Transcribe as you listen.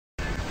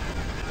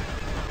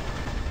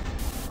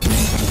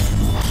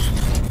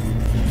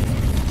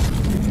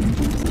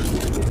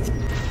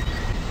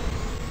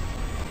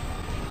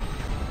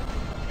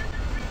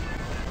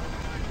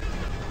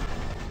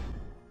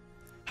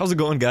How's it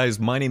going, guys?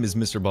 My name is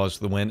Mr. Boss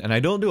for the Win, and I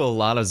don't do a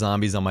lot of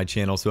zombies on my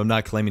channel, so I'm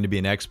not claiming to be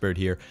an expert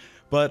here.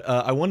 But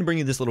I want to bring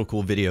you this little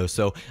cool video.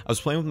 So I was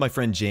playing with my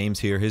friend James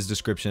here. His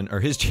description, or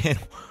his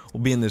channel, will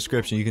be in the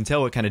description. You can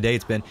tell what kind of day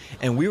it's been.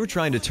 And we were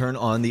trying to turn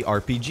on the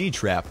RPG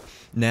trap.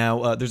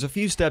 Now, there's a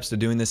few steps to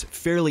doing this.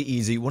 Fairly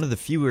easy. One of the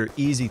fewer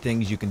easy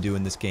things you can do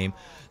in this game.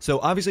 So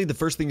obviously, the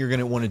first thing you're going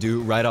to want to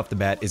do right off the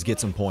bat is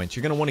get some points.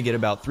 You're going to want to get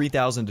about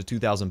 3,000 to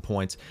 2,000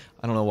 points.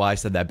 I don't know why I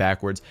said that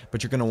backwards,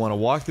 but you're going to want to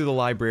walk through the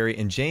library,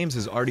 and James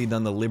has already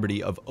done the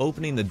liberty of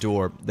opening the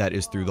door that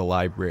is through the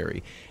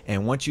library.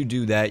 And once you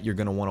do that, you're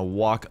going to want to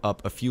walk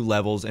up a few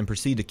levels and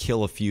proceed to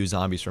kill a few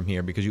zombies from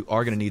here, because you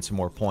are going to need some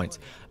more points.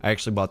 I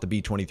actually bought the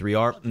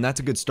B-23R, and that's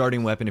a good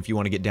starting weapon if you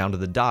want to get down to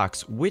the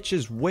docks, which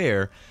is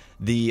where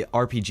the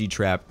RPG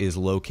trap is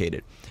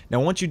located. Now,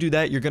 once you do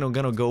that, you're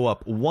going to go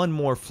up one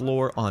more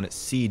floor on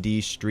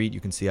CD Street. You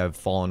can see I've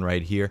fallen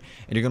right here,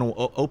 and you're going to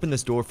open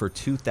this door for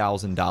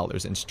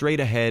 $2,000, and straight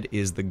ahead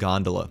is the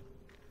gondola.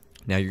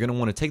 Now, you're going to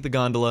want to take the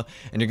gondola,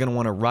 and you're going to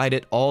want to ride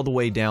it all the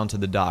way down to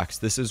the docks.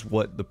 This is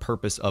what the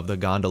purpose of the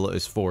gondola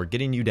is for,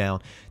 getting you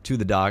down to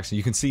the docks.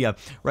 You can see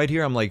right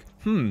here, I'm like,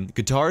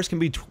 guitars can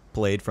be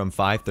played from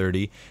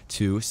 5:30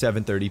 to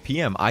 7:30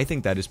 p.m. I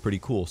think that is pretty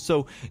cool.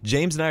 So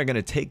James and I are going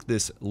to take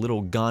this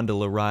little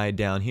gondola ride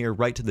down here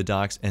right to the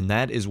docks, and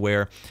that is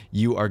where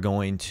you are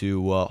going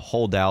to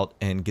hold out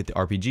and get the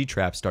RPG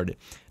trap started.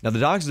 Now, the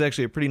docks is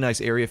actually a pretty nice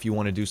area if you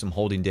want to do some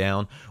holding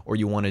down, or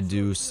you want to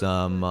do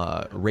some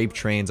rape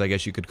trains, I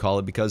guess you could call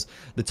it, because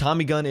the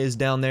Tommy gun is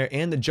down there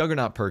and the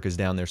Juggernaut perk is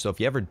down there. So if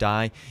you ever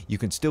die, you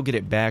can still get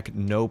it back,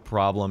 no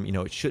problem. You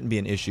know, it shouldn't be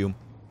an issue.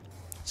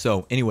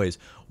 So anyways,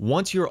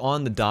 once you're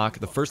on the dock,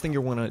 the first thing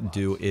you want to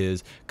do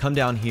is come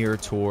down here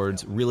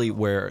towards really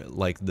where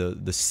like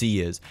the sea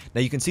is.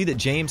 Now you can see that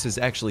James has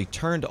actually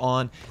turned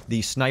on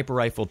the sniper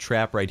rifle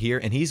trap right here,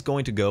 and he's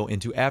going to go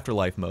into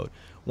afterlife mode.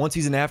 Once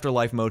he's in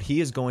afterlife mode, he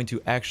is going to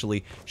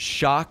actually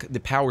shock the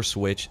power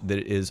switch that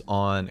is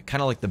on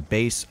kind of like the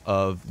base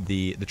of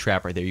the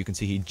trap right there. You can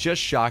see he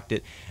just shocked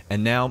it,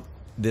 and now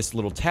this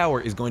little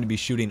tower is going to be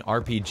shooting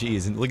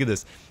RPGs, and look at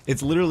this.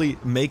 It's literally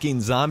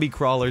making zombie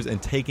crawlers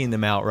and taking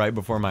them out right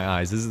before my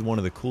eyes. This is one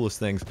of the coolest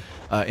things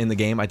in the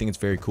game. I think it's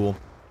very cool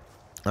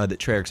that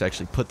Treyarch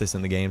actually put this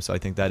in the game, so I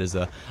think that is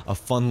a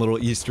fun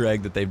little Easter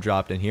egg that they've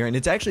dropped in here, and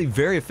it's actually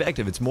very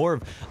effective. It's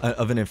more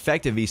of an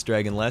effective Easter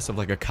egg and less of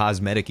like a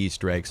cosmetic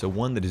Easter egg, so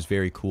one that is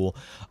very cool.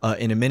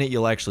 In a minute,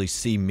 you'll actually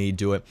see me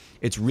do it.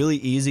 It's really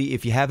easy.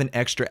 If you have an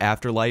extra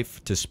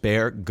afterlife to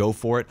spare, go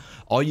for it.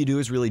 All you do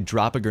is really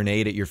drop a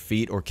grenade at your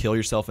feet or kill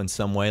yourself in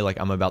some way like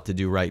I'm about to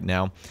do right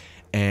now,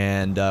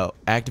 and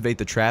activate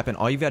the trap, and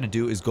all you've got to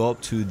do is go up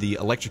to the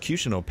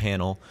electrocutional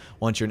panel.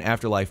 Once you're in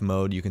afterlife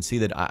mode, you can see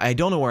that I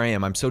don't know where I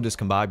am. I'm so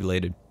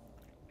discombobulated.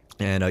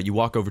 And you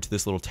walk over to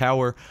this little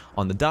tower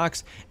on the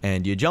docks,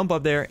 and you jump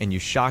up there, and you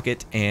shock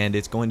it, and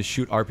it's going to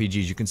shoot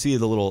RPGs. You can see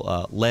the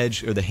little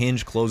ledge, or the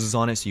hinge closes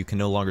on it, so you can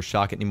no longer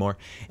shock it anymore.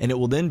 And it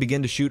will then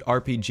begin to shoot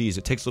RPGs.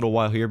 It takes a little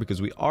while here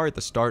because we are at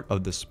the start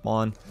of the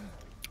spawn,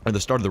 or the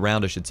start of the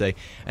round, I should say.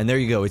 And there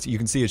you go. You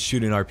can see it's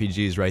shooting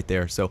RPGs right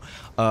there. So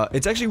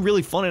it's actually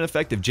really fun and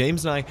effective.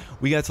 James and I,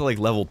 we got to like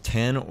level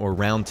 10 or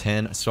round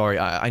 10. Sorry,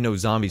 I know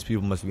zombies,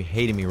 people must be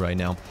hating me right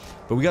now.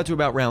 But we got to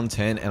about round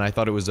 10, and I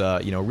thought it was,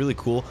 you know, really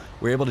cool.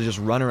 We were able to just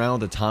run around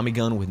with a Tommy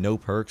gun with no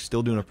perks,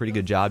 still doing a pretty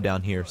good job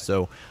down here.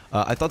 So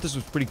I thought this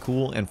was pretty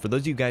cool. And for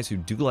those of you guys who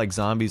do like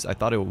zombies, I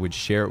thought I would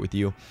share it with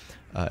you.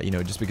 You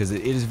know, just because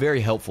it is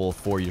very helpful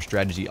for your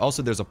strategy.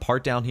 Also, there's a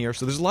part down here,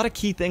 so there's a lot of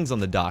key things on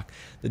the dock.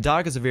 The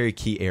dock is a very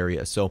key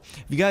area, so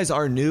if you guys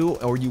are new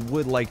or you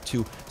would like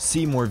to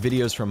see more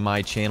videos from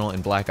my channel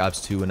in Black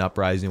Ops 2 and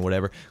Uprising,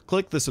 whatever,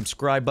 click the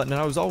subscribe button,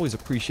 and I would always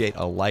appreciate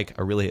a like.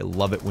 I really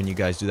love it when you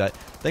guys do that.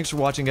 Thanks for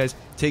watching, guys.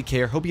 Take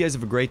care. Hope you guys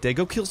have a great day.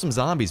 Go kill some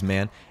zombies,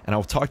 man, and I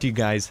will talk to you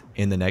guys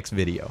in the next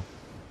video.